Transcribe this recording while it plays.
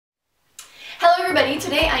everybody,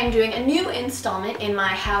 today I am doing a new installment in my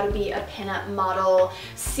How to Be a Pinup Model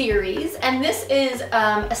series, and this is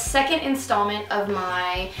a second installment of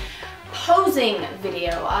my posing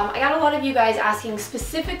video. I got a lot of you guys asking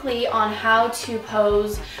specifically on how to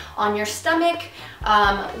pose on your stomach,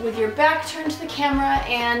 with your back turned to the camera,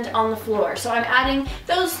 and on the floor. So I'm adding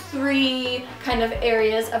those three kind of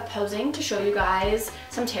areas of posing to show you guys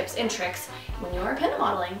some tips and tricks when you are pinup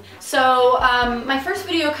modeling. So my first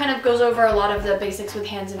video kind of goes over a lot of the basics with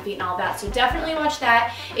hands and feet and all that, so definitely watch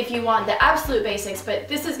that if you want the absolute basics, but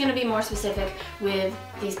this is going to be more specific with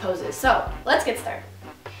these poses. So let's get started.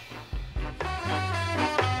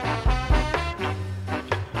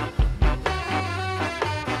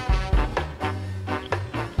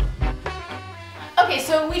 Okay,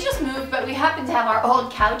 so we just moved, but we happen to have our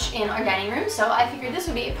old couch in our dining room, so I figured this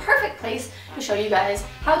would be a perfect place to show you guys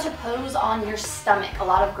how to pose on your stomach. A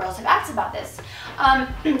lot of girls have asked about this.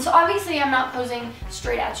 So obviously I'm not posing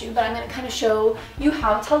straight at you, but I'm going to kind of show you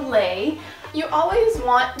how to lay. You always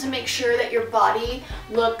want to make sure that your body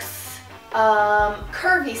looks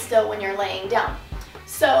curvy still when you're laying down.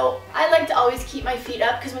 So I like to always keep my feet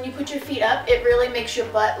up, because when you put your feet up, it really makes your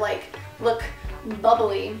butt look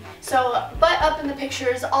bubbly. So butt up in the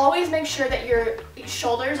pictures, always make sure that your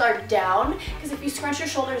shoulders are down, because if you scrunch your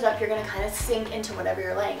shoulders up, you're going to kind of sink into whatever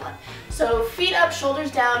you're laying on. So feet up, shoulders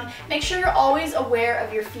down. Make sure you're always aware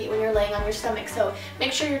of your feet when you're laying on your stomach. So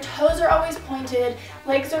make sure your toes are always pointed,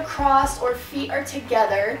 legs are crossed, or feet are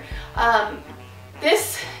together.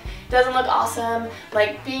 This doesn't look awesome.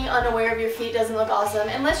 Like, being unaware of your feet doesn't look awesome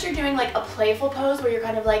unless you're doing like a playful pose where you're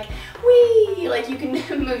kind of like wee, like you can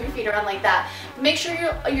move your feet around like that. But make sure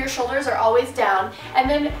your shoulders are always down, and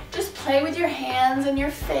then just play with your hands and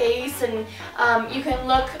your face, and you can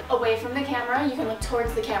look away from the camera, you can look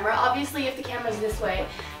towards the camera. Obviously if the camera's this way,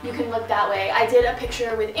 you can look that way. I did a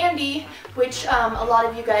picture with Andy, which a lot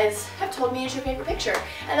of you guys have told me is your favorite picture,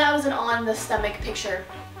 and that was an on the stomach picture.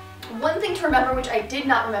 One thing to remember, which I did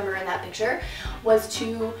not remember in that picture, was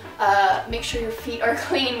to make sure your feet are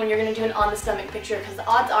clean when you're going to do an on the stomach picture, because the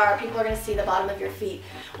odds are people are going to see the bottom of your feet.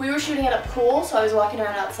 We were shooting at a pool, so I was walking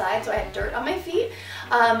around outside, so I had dirt on my feet.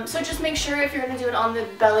 So just make sure if you're going to do an on the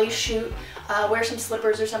belly shoot, wear some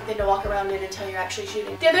slippers or something to walk around in until you're actually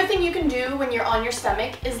shooting. The other thing you can do when you're on your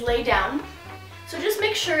stomach is lay down. So just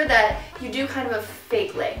make sure that you do kind of a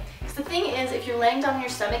fake lay. Because the thing is, if you're laying down on your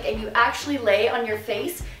stomach and you actually lay on your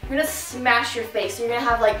face, you're going to smash your face. So you're going to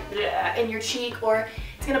have like in your cheek, or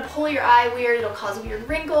it's going to pull your eye weird, it'll cause weird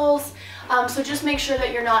wrinkles. So just make sure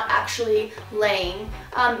that you're not actually laying.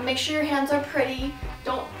 Make sure your hands are pretty.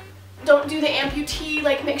 Don't do the amputee,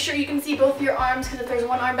 like make sure you can see both of your arms, because if there's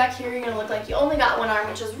one arm back here, you're going to look like you only got one arm,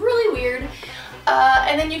 which is really weird.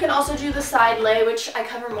 And then you can also do the side lay, which I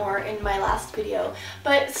cover more in my last video.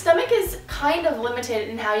 But stomach is kind of limited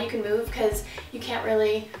in how you can move, because you can't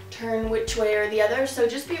really turn which way or the other. So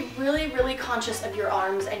just be really, really conscious of your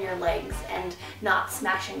arms and your legs and not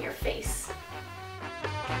smashing your face.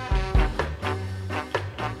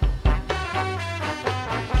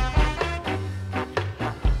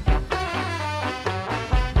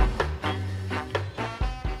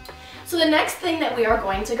 So the next thing that we are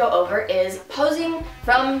going to go over is posing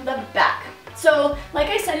from the back. So like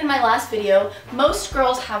I said in my last video, most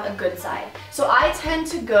girls have a good side. So I tend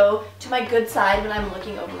to go to my good side when I'm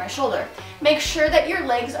looking over my shoulder. Make sure that your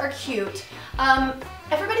legs are cute.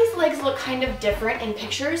 Everybody's legs look kind of different in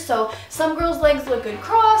pictures, so some girls' legs look good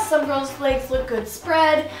crossed, some girls' legs look good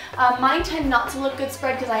spread. Mine tend not to look good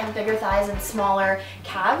spread because I have bigger thighs and smaller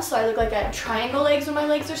calves, so I look like I have triangle legs when my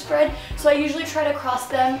legs are spread, so I usually try to cross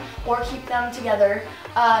them or keep them together.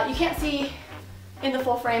 You can't see in the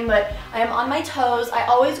full frame, but I am on my toes. I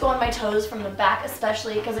always go on my toes from the back,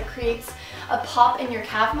 especially because it creates a pop in your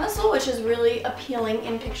calf muscle, which is really appealing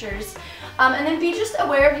in pictures. And then be just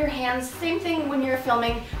aware of your hands. Same thing when you're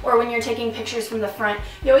filming or when you're taking pictures from the front.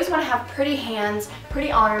 You always want to have pretty hands,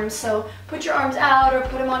 pretty arms, so put your arms out or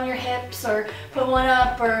put them on your hips or put one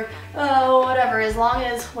up, or whatever, as long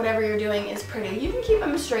as whatever you're doing is pretty. You can keep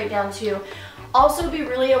them straight down too. Also be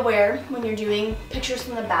really aware when you're doing pictures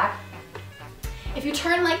from the back. If you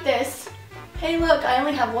turn like this, hey look, I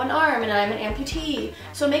only have one arm and I'm an amputee.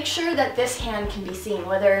 So make sure that this hand can be seen,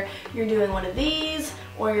 whether you're doing one of these,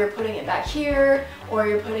 or you're putting it back here, or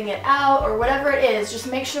you're putting it out, or whatever it is.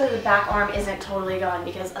 Just make sure the back arm isn't totally gone,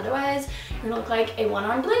 because otherwise you're gonna look like a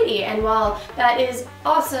one-armed lady. And while that is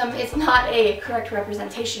awesome, it's not a correct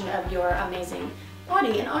representation of your amazing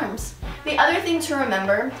body and arms. The other thing to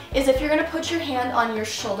remember is if you're gonna put your hand on your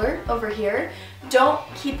shoulder over here, don't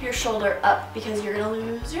keep your shoulder up because you're gonna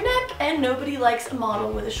lose your neck, and nobody likes a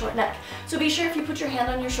model with a short neck. So be sure if you put your hand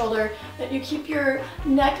on your shoulder that you keep your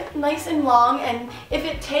neck nice and long, and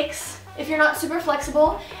if you're not super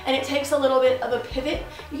flexible and it takes a little bit of a pivot,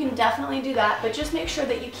 you can definitely do that, but just make sure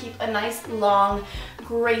that you keep a nice long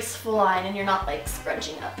graceful line and you're not like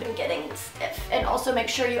scrunching up and getting stiff. And also make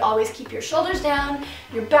sure you always keep your shoulders down,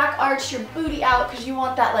 your back arched, your booty out, because you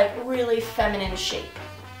want that like really feminine shape.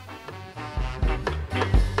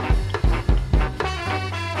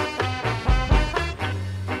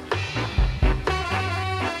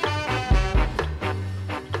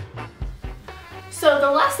 So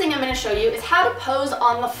the last thing I'm going to show you is how to pose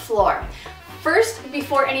on the floor. First,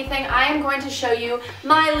 before anything, I am going to show you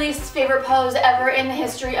my least favorite pose ever in the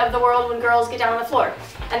history of the world when girls get down on the floor,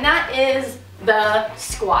 and that is the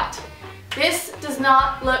squat. This does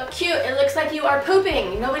not look cute. It looks like you are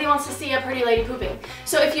pooping. Nobody wants to see a pretty lady pooping.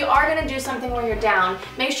 So if you are going to do something where you're down,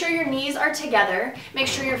 make sure your knees are together, make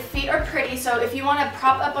sure your feet are pretty. So if you want to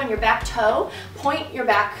prop up on your back toe, point your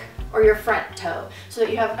back or your front toe so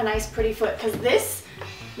that you have a nice pretty foot, because this,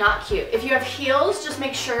 not cute. If you have heels, just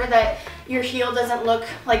make sure that your heel doesn't look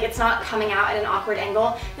like it's not coming out at an awkward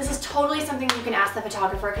angle. This is totally something you can ask the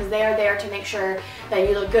photographer, because they are there to make sure that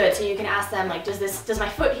you look good. So you can ask them like, does my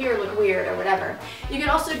foot here look weird or whatever. You can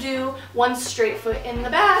also do one straight foot in the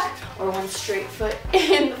back or one straight foot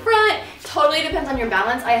in the front. Totally depends on your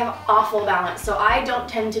balance. I have awful balance, so I don't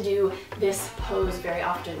tend to do this pose very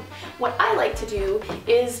often. What I like to do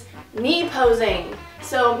is knee posing.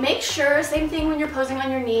 So make sure, same thing when you're posing on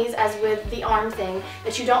your knees as with the arm thing,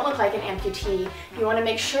 that you don't look like an amputee. You want to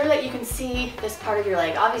make sure that you can see this part of your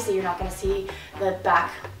leg. Obviously you're not going to see the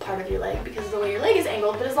back part of your leg because of the way your leg is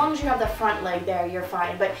angled, but as long as you have the front leg there, you're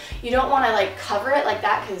fine. But you don't want to like cover it like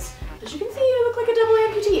that, because as you can see, I look like a double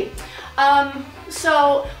amputee.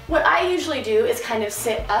 So what I usually do is kind of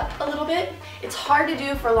sit up a little bit. It's hard to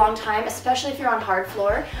do for a long time, especially if you're on hard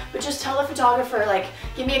floor, but just tell the photographer, like,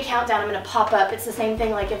 give me a countdown, I'm gonna pop up. It's the same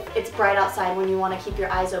thing like if it's bright outside, when you wanna keep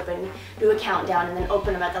your eyes open, do a countdown and then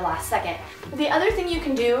open them at the last second. The other thing you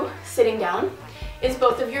can do sitting down is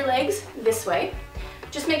both of your legs this way.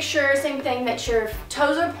 Just make sure, same thing, that your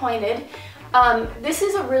toes are pointed. This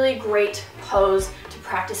is a really great pose to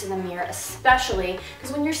practice in the mirror, especially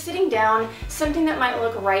because when you're sitting down, something that might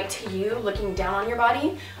look right to you looking down on your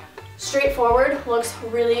body, straightforward, looks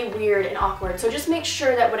really weird and awkward. So just make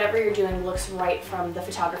sure that whatever you're doing looks right from the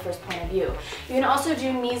photographer's point of view. You can also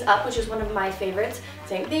do knees up, which is one of my favorites.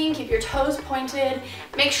 Same thing, keep your toes pointed.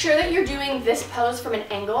 Make sure that you're doing this pose from an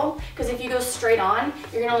angle, because if you go straight on,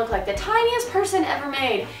 you're gonna look like the tiniest person ever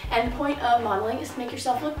made. And the point of modeling is to make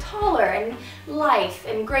yourself look taller and lithe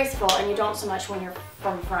and graceful, and you don't so much when you're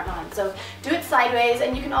from front on. So do it sideways,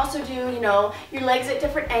 and you can also do, you know, your legs at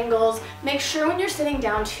different angles. Make sure when you're sitting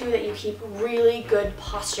down too that you keep really good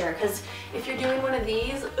posture, because if you're doing one of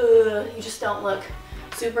these, you just don't look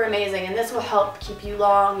super amazing, and this will help keep you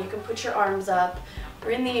long. You can put your arms up or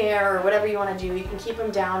in the air or whatever you want to do. You can keep them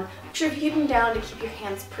down. Make sure you keep them down to keep your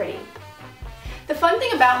hands pretty. The fun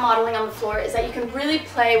thing about modeling on the floor is that you can really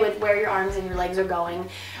play with where your arms and your legs are going.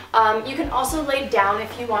 You can also lay down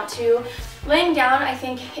if you want to. Laying down, I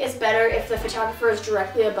think, is better if the photographer is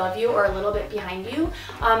directly above you or a little bit behind you.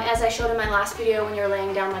 As I showed in my last video, when you're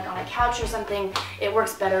laying down like on a couch or something, it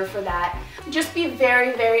works better for that. Just be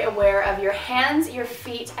very, very aware of your hands, your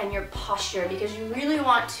feet, and your posture, because you really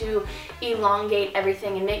want to elongate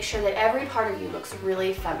everything and make sure that every part of you looks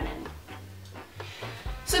really feminine.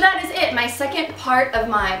 So that is it, my second part of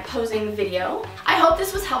my posing video. I hope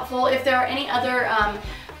this was helpful. If there are any other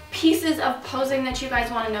pieces of posing that you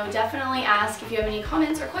guys want to know, definitely ask. If you have any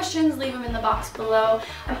comments or questions, leave them in the box below.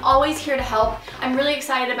 I'm always here to help. I'm really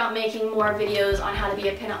excited about making more videos on how to be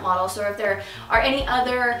a pinup model, so if there are any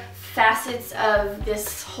other facets of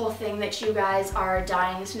this whole thing that you guys are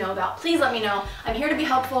dying to know about, please let me know. I'm here to be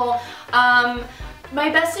helpful. My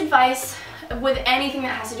best advice with anything that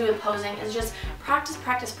has to do with posing is just practice,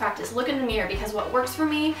 practice, practice. Look in the mirror, because what works for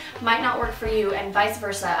me might not work for you, and vice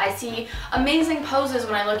versa. I see amazing poses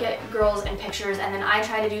when I look at girls in pictures, and then I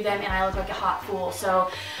try to do them and I look like a hot fool. So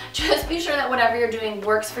just be sure that whatever you're doing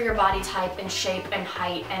works for your body type and shape and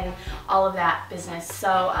height and all of that business.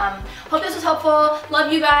 So hope this was helpful.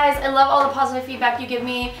 Love you guys. I love all the positive feedback you give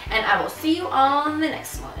me, and I will see you on the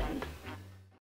next one.